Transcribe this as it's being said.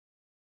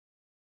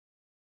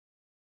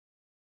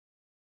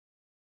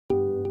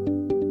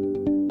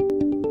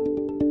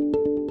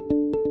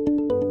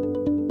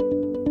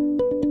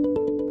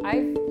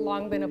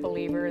been a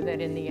believer that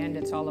in the end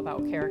it's all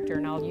about character,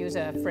 and I'll use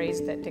a phrase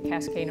that de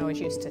Cascais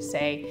always used to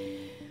say.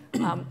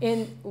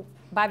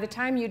 By the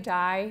time you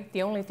die,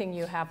 the only thing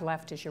you have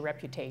left is your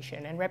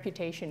reputation, and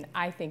reputation,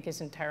 I think,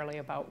 is entirely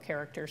about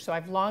character. So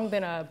I've long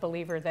been a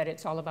believer that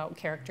it's all about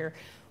character.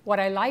 What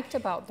I liked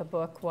about the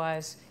book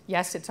was,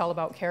 yes, it's all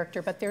about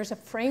character, but there's a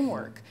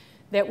framework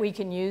that we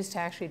can use to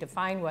actually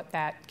define what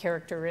that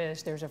character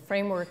is. There's a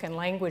framework and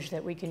language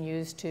that we can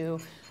use to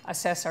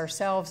assess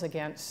ourselves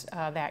against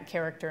that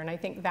character. And I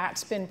think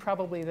that's been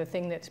probably the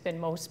thing that's been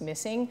most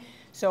missing.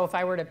 So if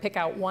I were to pick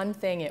out one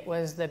thing, it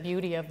was the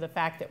beauty of the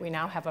fact that we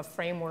now have a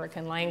framework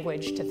and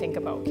language to think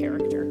about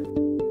character.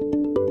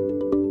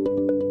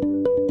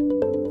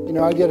 You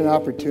know, I get an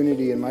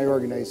opportunity in my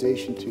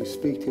organization to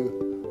speak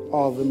to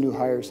all the new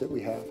hires that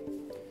we have.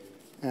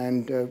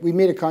 And we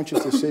made a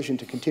conscious decision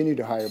to continue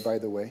to hire, by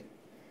the way,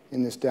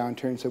 in this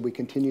downturn, so we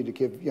continue to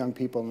give young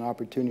people an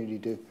opportunity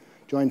to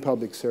join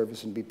public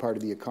service and be part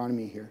of the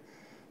economy here.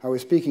 I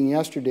was speaking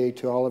yesterday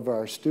to all of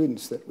our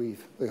students that we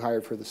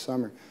hired for the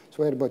summer.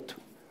 So we had about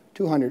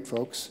 200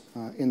 folks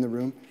in the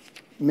room.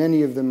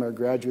 Many of them are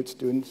graduate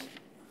students.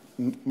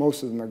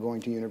 Most of them are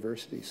going to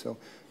university. So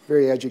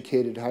very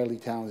educated, highly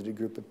talented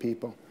group of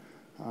people.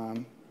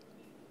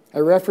 I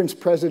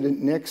referenced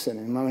President Nixon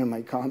in one of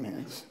my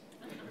comments,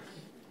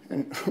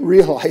 and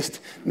realized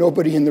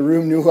nobody in the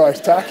room knew who I was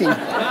talking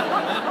about.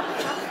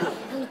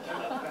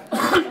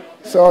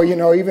 So, you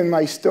know, even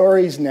my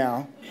stories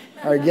now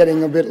are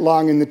getting a bit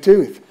long in the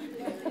tooth.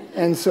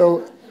 And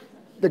so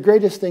the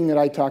greatest thing that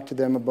I talk to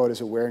them about is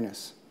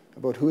awareness,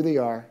 about who they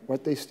are,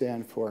 what they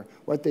stand for,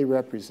 what they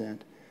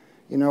represent.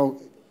 You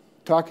know,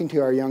 talking to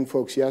our young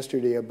folks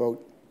yesterday about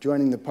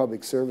joining the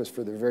public service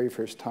for the very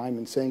first time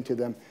and saying to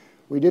them,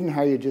 we didn't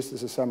hire you just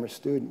as a summer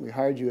student, we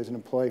hired you as an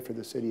employee for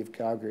the city of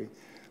Calgary.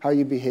 How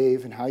you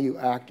behave and how you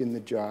act in the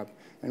job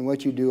and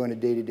what you do on a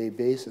day-to-day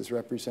basis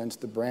represents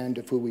the brand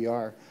of who we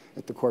are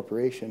at the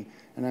corporation.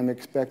 And I'm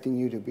expecting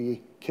you to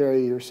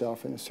carry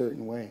yourself in a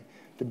certain way,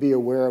 to be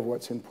aware of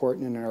what's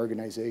important in our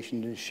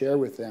organization, to share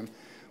with them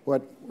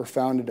what we're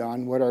founded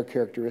on, what our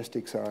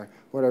characteristics are,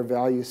 what our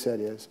value set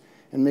is,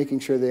 and making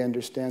sure they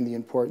understand the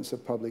importance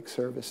of public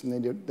service and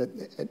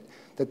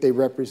that they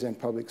represent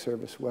public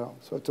service well.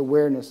 So it's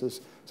awareness is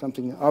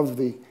something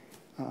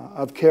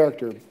of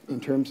character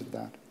in terms of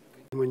that.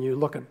 When you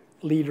look at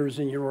leaders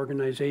in your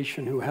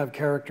organization who have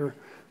character,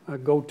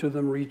 go to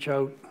them, reach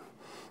out,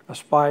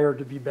 aspire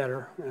to be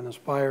better, and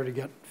aspire to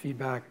get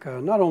feedback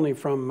not only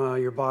from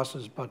your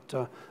bosses,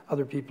 but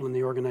other people in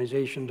the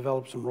organization,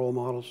 develop some role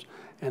models,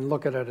 and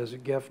look at it as a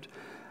gift.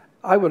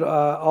 I would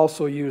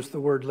also use the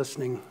word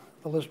listening.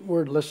 The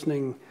word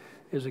listening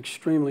is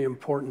extremely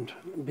important,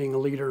 being a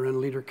leader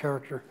and leader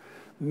character.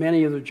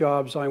 Many of the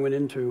jobs I went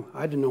into,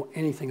 I didn't know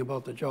anything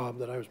about the job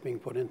that I was being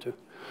put into.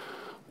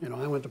 You know,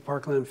 I went to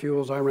Parkland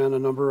Fuels, I ran a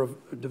number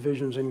of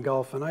divisions in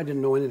Gulf, and I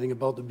didn't know anything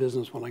about the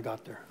business when I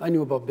got there. I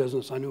knew about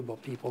business, I knew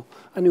about people,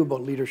 I knew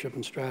about leadership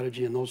and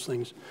strategy and those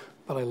things,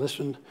 but I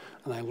listened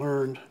and I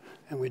learned,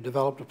 and we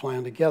developed a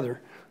plan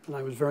together, and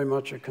I was very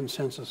much a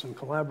consensus and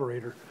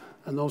collaborator,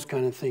 and those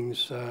kind of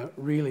things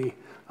really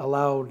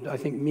allowed, I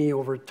think, me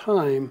over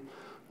time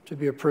to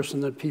be a person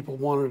that people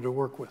wanted to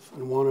work with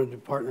and wanted to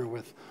partner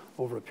with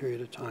over a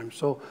period of time.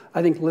 So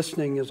I think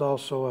listening is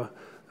also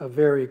a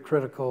very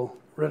critical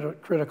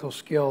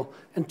skill,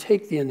 and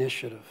take the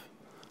initiative.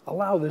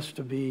 Allow this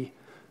to be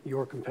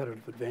your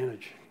competitive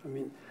advantage. I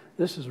mean,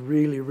 this is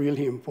really,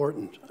 really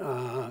important.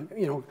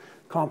 You know,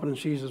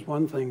 competencies is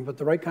one thing, but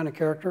the right kind of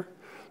character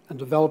and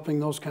developing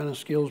those kind of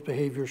skills,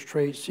 behaviors,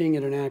 traits, seeing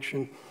it in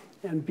action,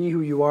 and be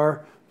who you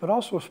are, but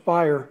also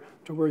aspire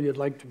to where you'd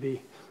like to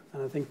be.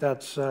 And I think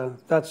that's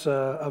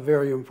a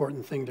very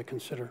important thing to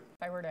consider.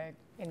 If I were to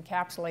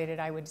encapsulate it,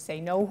 I would say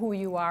know who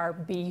you are,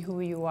 be who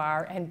you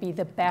are, and be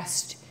the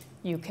best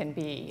you can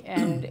be.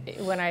 And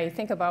when I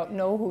think about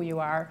know who you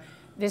are,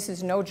 this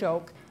is no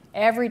joke.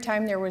 Every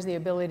time there was the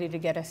ability to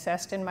get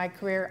assessed in my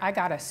career, I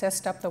got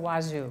assessed up the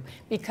wazoo,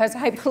 because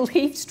I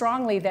believed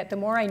strongly that the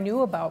more I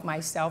knew about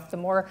myself, the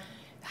more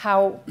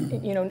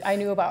I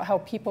knew about how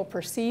people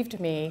perceived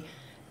me,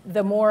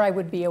 the more I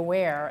would be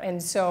aware.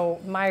 And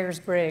so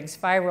Myers-Briggs,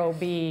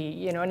 FIRO-B,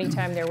 you know,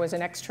 anytime there was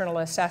an external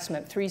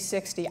assessment,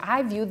 360,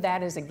 I viewed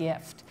that as a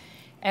gift.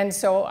 And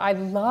so I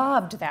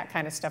loved that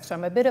kind of stuff. So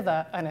I'm a bit of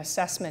an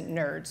assessment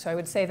nerd. So I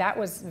would say that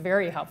was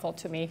very helpful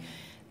to me.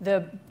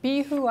 The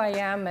be who I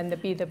am and the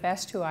be the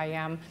best who I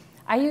am.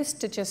 I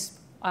used to just,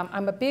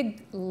 I'm a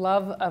big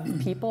love of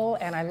people,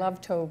 and I love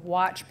to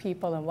watch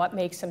people and what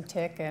makes them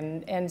tick.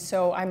 And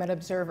so I'm an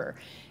observer.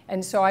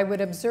 And so I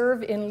would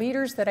observe in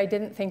leaders that I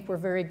didn't think were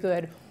very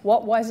good,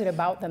 what was it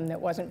about them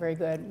that wasn't very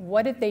good?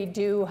 What did they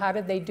do? How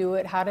did they do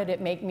it? How did it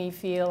make me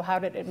feel? How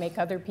did it make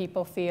other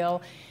people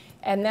feel?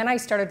 And then I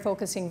started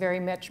focusing very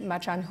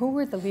much on who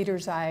were the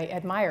leaders I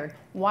admired.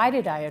 Why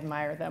did I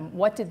admire them?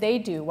 What did they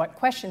do? What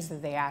questions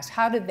did they ask?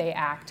 How did they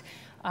act?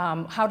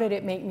 How did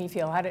it make me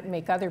feel? How did it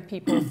make other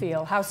people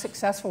feel? How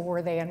successful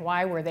were they and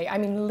why were they? I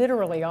mean,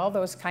 literally all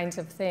those kinds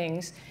of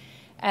things.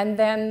 And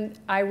then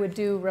I would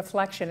do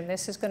reflection, and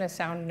this is going to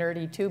sound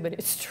nerdy too, but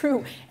it's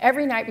true.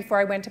 Every night before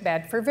I went to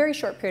bed, for a very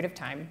short period of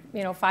time,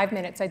 5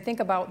 minutes, I'd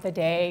think about the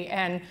day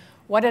and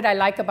what did I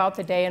like about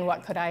the day and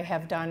what could I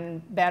have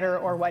done better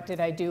or what did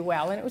I do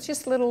well. And it was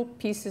just little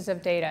pieces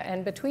of data.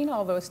 And between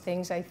all those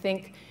things, I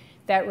think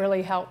that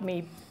really helped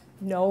me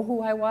know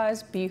who I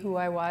was, be who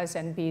I was,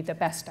 and be the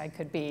best I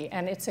could be.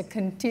 And it's a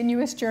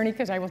continuous journey,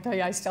 because I will tell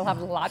you, I still have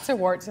lots of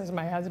warts, as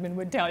my husband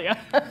would tell you.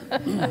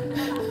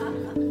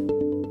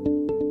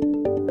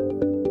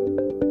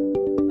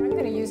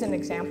 An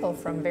example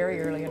from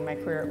very early in my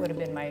career. It would have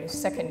been my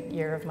second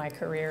year of my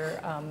career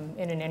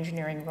in an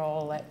engineering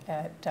role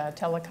at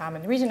Telecom.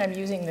 And the reason I'm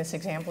using this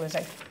example is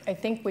I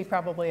think we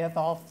probably have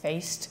all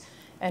faced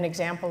an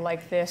example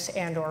like this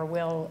and or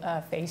will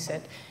face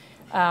it.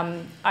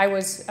 I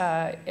was,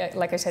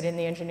 like I said, in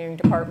the engineering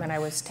department. I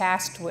was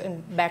tasked with,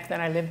 back then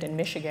I lived in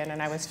Michigan,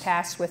 and I was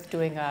tasked with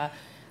doing a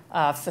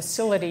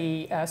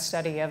facility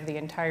study of the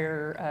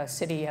entire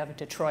city of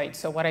Detroit.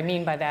 So what I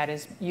mean by that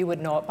is you would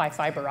know it by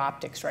fiber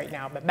optics right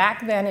now, but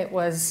back then it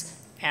was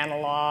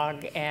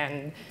analog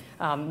and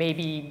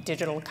maybe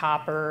digital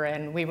copper,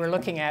 and we were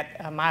looking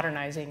at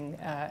modernizing,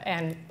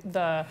 and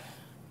the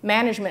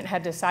management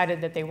had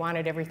decided that they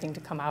wanted everything to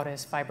come out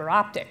as fiber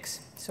optics.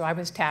 So I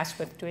was tasked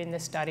with doing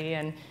this study,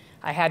 and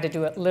I had to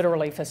do it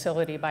literally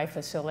facility by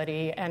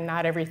facility, and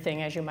not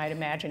everything, as you might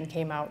imagine,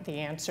 came out the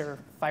answer,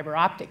 fiber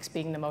optics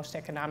being the most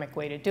economic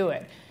way to do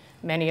it.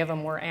 Many of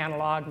them were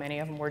analog, many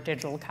of them were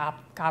digital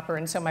copper,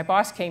 and so my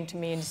boss came to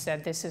me and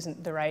said, this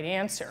isn't the right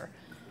answer.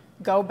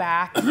 Go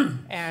back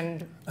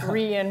and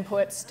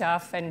re-input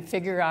stuff and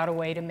figure out a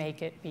way to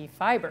make it be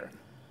fiber.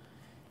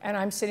 And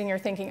I'm sitting here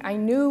thinking, I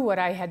knew what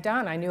I had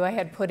done. I knew I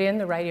had put in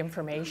the right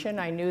information.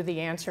 I knew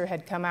the answer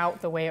had come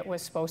out the way it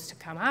was supposed to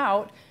come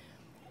out.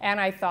 And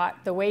I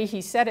thought, the way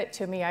he said it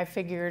to me, I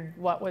figured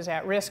what was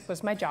at risk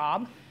was my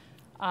job.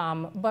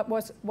 But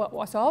what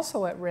was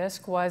also at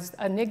risk was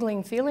a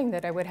niggling feeling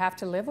that I would have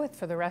to live with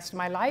for the rest of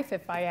my life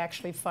if I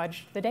actually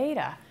fudged the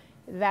data.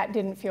 That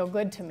didn't feel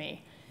good to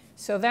me.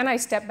 So then I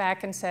stepped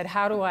back and said,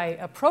 how do I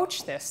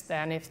approach this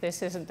then if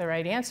this isn't the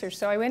right answer?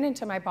 So I went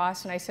into my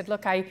boss and I said,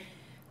 look, I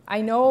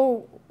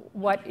know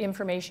what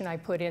information I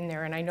put in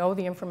there, and I know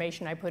the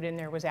information I put in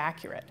there was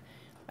accurate.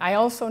 I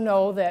also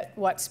know that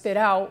what spit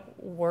out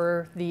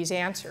were these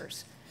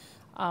answers.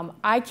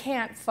 I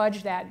can't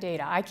fudge that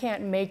data. I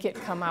can't make it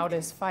come out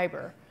as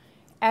fiber.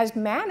 As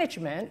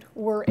management,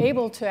 we're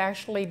able to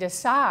actually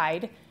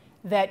decide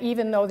that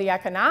even though the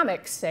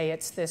economics say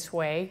it's this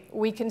way,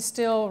 we can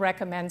still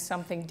recommend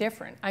something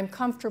different. I'm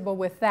comfortable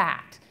with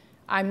that.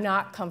 I'm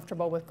not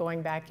comfortable with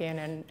going back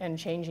in and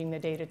changing the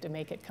data to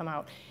make it come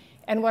out.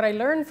 And what I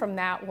learned from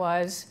that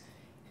was,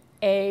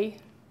 A,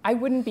 I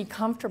wouldn't be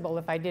comfortable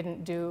if I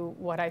didn't do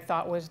what I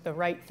thought was the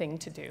right thing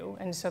to do.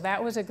 And so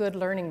that was a good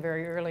learning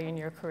very early in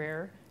your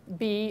career.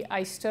 B,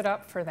 I stood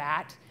up for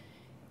that.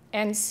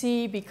 And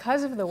C,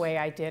 because of the way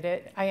I did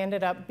it, I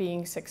ended up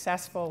being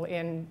successful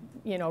in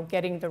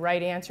getting the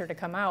right answer to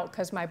come out,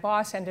 because my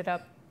boss ended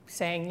up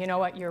saying, you know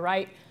what, you're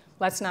right,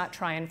 let's not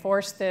try and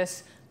force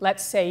this.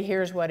 Let's say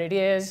here's what it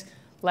is.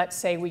 Let's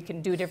say we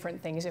can do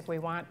different things if we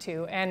want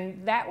to.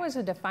 And that was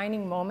a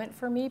defining moment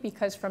for me,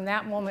 because from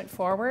that moment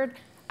forward,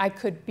 I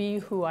could be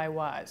who I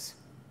was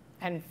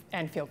and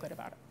feel good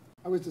about it.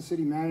 I was the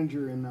city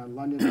manager in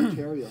London,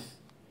 Ontario.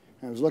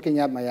 And I was looking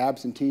at my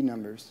absentee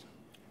numbers,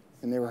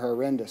 and they were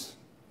horrendous.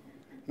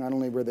 Not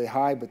only were they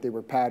high, but they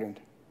were patterned.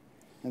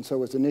 And so it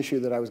was an issue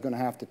that I was going to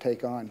have to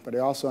take on. But I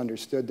also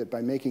understood that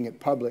by making it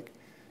public,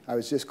 I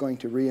was just going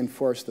to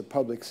reinforce the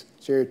public's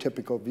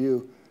stereotypical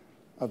view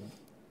of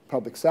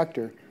public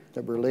sector,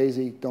 that we're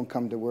lazy, don't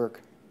come to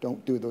work,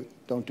 don't do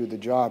the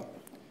job.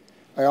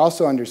 I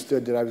also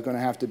understood that I was going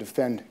to have to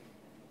defend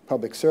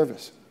public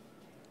service,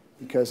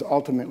 because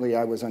ultimately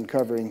I was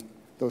uncovering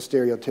those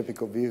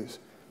stereotypical views.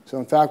 So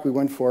in fact, we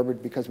went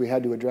forward because we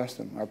had to address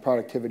them. Our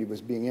productivity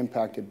was being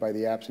impacted by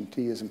the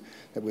absenteeism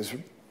that was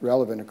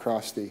relevant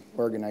across the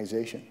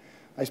organization.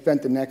 I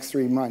spent the next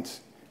 3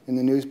 months in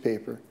the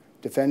newspaper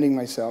defending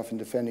myself and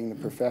defending the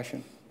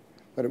profession.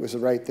 But it was the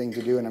right thing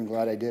to do, and I'm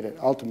glad I did it.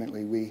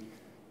 Ultimately, we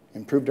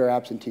improved our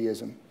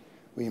absenteeism.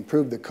 We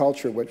improved the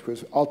culture, which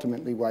was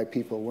ultimately why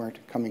people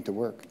weren't coming to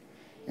work.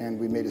 And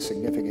we made a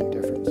significant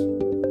difference.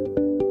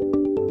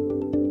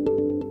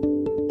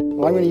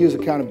 Well, I'm going to use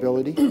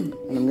accountability, and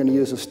I'm going to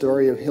use a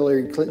story of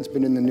Hillary Clinton's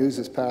been in the news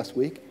this past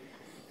week.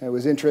 And it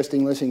was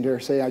interesting listening to her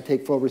say, I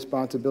take full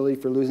responsibility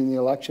for losing the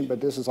election, but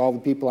this is all the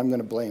people I'm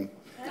going to blame.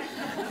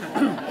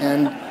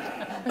 And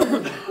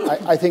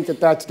I think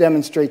that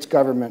demonstrates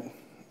government.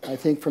 I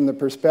think from the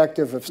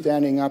perspective of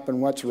standing up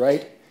on what's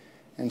right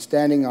and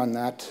standing on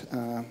that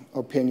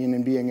opinion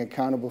and being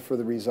accountable for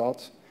the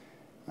results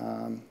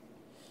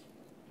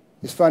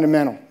is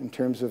fundamental in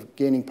terms of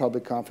gaining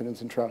public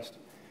confidence and trust.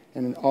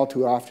 And all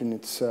too often,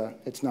 it's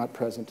not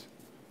present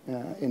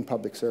in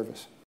public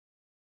service.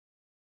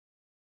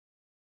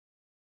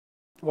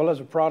 Well,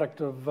 as a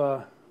product of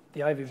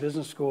the Ivey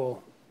Business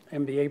School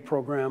MBA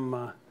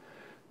program,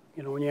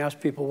 when you ask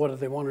people what do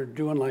they want to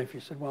do in life, you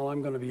said, well,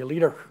 I'm going to be a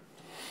leader.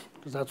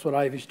 because that's what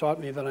Ivey's taught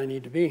me that I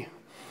need to be.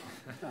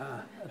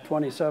 At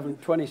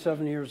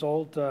 27 years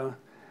old,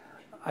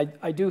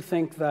 I do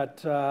think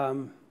that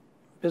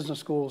business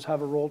schools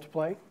have a role to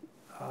play.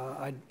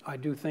 I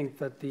do think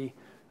that the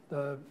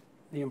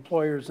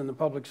employers in the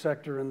public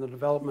sector and the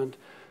development,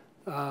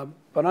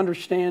 but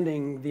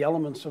understanding the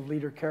elements of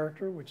leader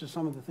character, which is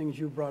some of the things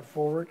you brought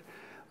forward,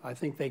 I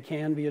think they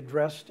can be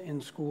addressed in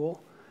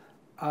school.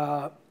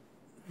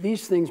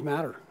 These things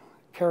matter.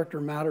 Character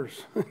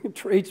matters.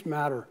 Traits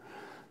matter.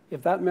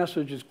 If that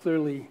message is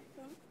clearly,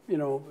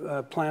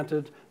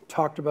 planted,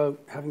 talked about,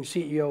 having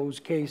CEOs,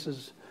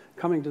 cases,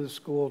 coming to the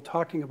school,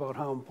 talking about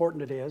how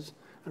important it is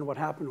and what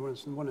happened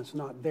when it's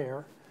not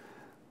there,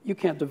 you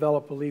can't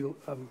develop a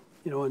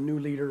new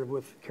leader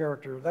with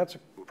character. That's a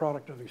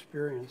product of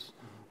experience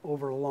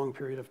over a long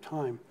period of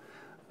time.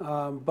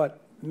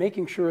 But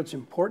making sure it's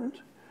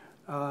important,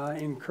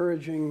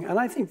 encouraging, and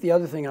I think the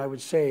other thing I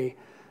would say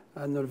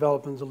in the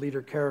development of the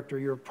leader character,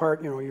 your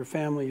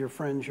family, your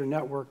friends, your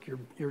network,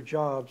 your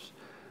jobs.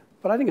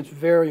 But I think it's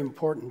very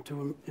important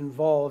to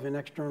involve in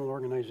external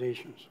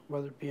organizations,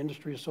 whether it be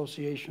industry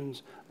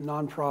associations,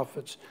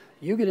 nonprofits.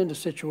 You get into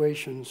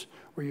situations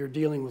where you're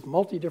dealing with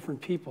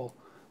multi-different people,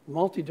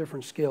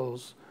 multi-different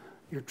skills.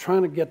 You're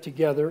trying to get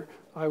together.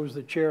 I was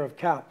the chair of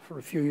CAP for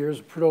a few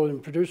years, Petroleum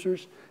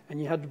Producers,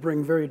 and you had to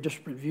bring very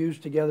disparate views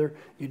together.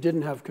 You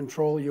didn't have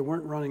control. You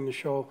weren't running the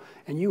show,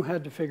 and you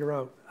had to figure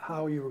out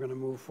how you were going to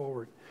move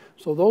forward.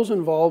 So those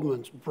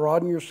involvements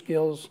broaden your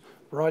skills,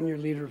 broaden your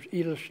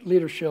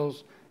leader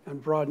skills,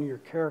 and broaden your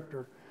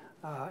character.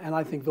 And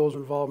I think those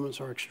involvements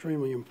are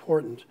extremely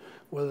important,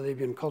 whether they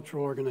be in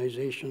cultural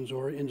organizations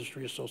or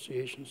industry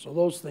associations. So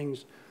those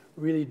things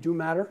really do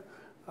matter.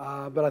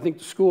 But I think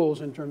the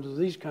schools, in terms of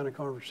these kind of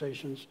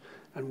conversations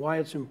and why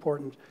it's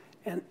important,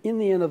 and in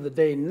the end of the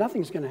day,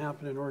 nothing's going to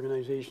happen in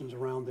organizations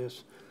around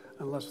this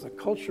unless the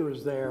culture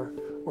is there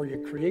or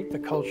you create the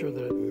culture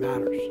that it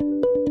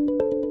matters.